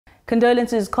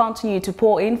Condolences continue to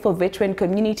pour in for veteran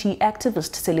community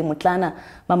activist Sally Motlana.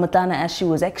 Mam'Motlana, as she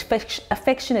was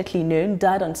affectionately known,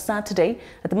 died on Saturday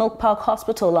at the Milpark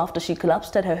Hospital after she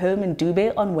collapsed at her home in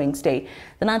Dube on Wednesday.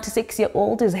 The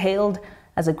 96-year-old is hailed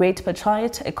as a great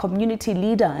patriot, a community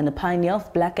leader and a pioneer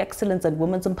of black excellence and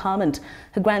women's empowerment.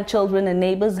 Her grandchildren and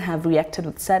neighbours have reacted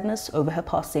with sadness over her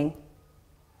passing.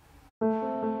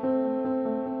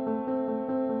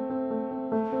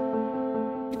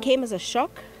 It came as a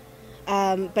shock,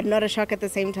 but not a shock at the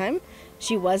same time.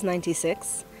 She was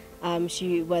 96.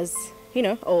 She was,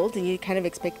 old, and you kind of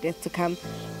expect it to come.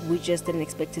 We just didn't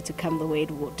expect it to come the way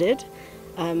it did.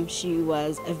 She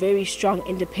was a very strong,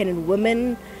 independent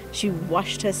woman. She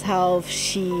washed herself.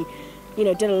 She,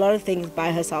 did a lot of things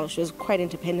by herself. She was quite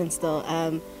independent still.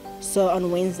 So on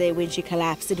Wednesday when she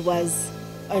collapsed, it was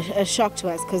a shock to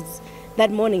us because that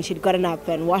morning she'd gotten up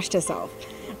and washed herself.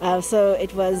 So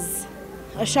it was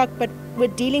a shock, but we're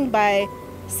dealing by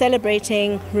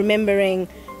celebrating, remembering,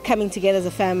 coming together as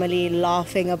a family,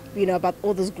 laughing about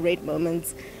all those great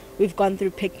moments. We've gone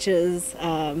through pictures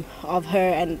of her,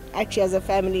 and actually as a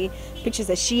family, pictures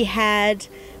that she had,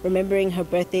 remembering her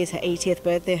birthdays, her 80th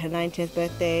birthday, her 90th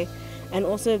birthday, and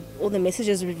also all the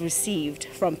messages we've received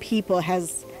from people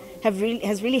has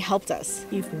really helped us.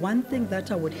 If one thing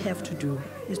that I would have to do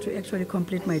is to actually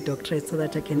complete my doctorate so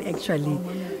that I can actually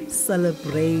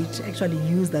celebrate, actually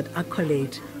use that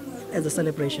accolade as a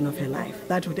celebration of her life.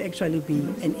 That would actually be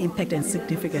an impact and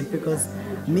significant, because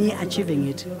me achieving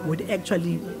it would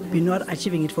actually be not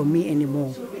achieving it for me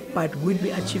anymore, but would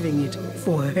be achieving it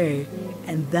for her,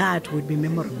 and that would be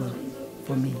memorable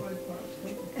for me.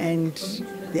 And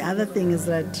the other thing is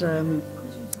that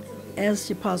as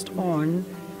she passed on,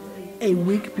 a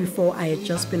week before, I had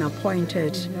just been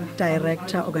appointed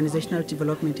Director Organizational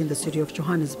Development in the city of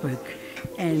Johannesburg.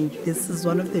 And this is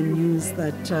one of the news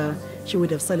that she would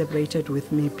have celebrated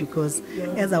with me, because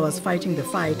as I was fighting the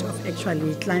fight of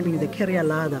actually climbing the career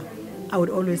ladder, I would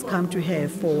always come to her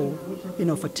for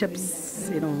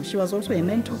tips. She was also a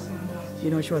mentor.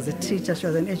 She was a teacher, she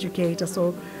was an educator,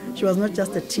 so she was not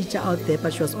just a teacher out there,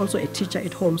 but she was also a teacher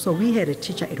at home. So we had a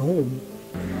teacher at home.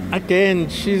 Again,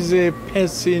 she's a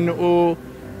person who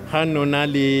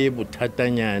hanonali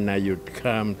butatanyana, you'd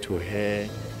come to her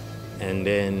and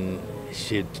then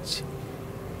she'd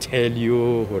tell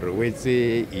you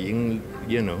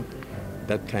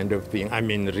that kind of thing. I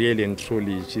mean, really and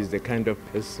truly, she's the kind of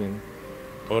person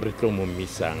and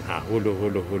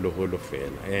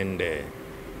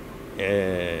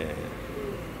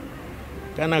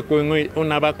kana kongwe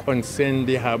unaba concern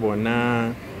di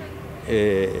habona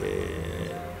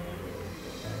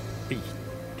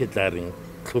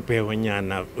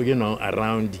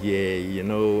around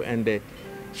here, and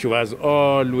she was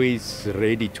always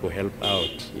ready to help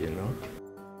out,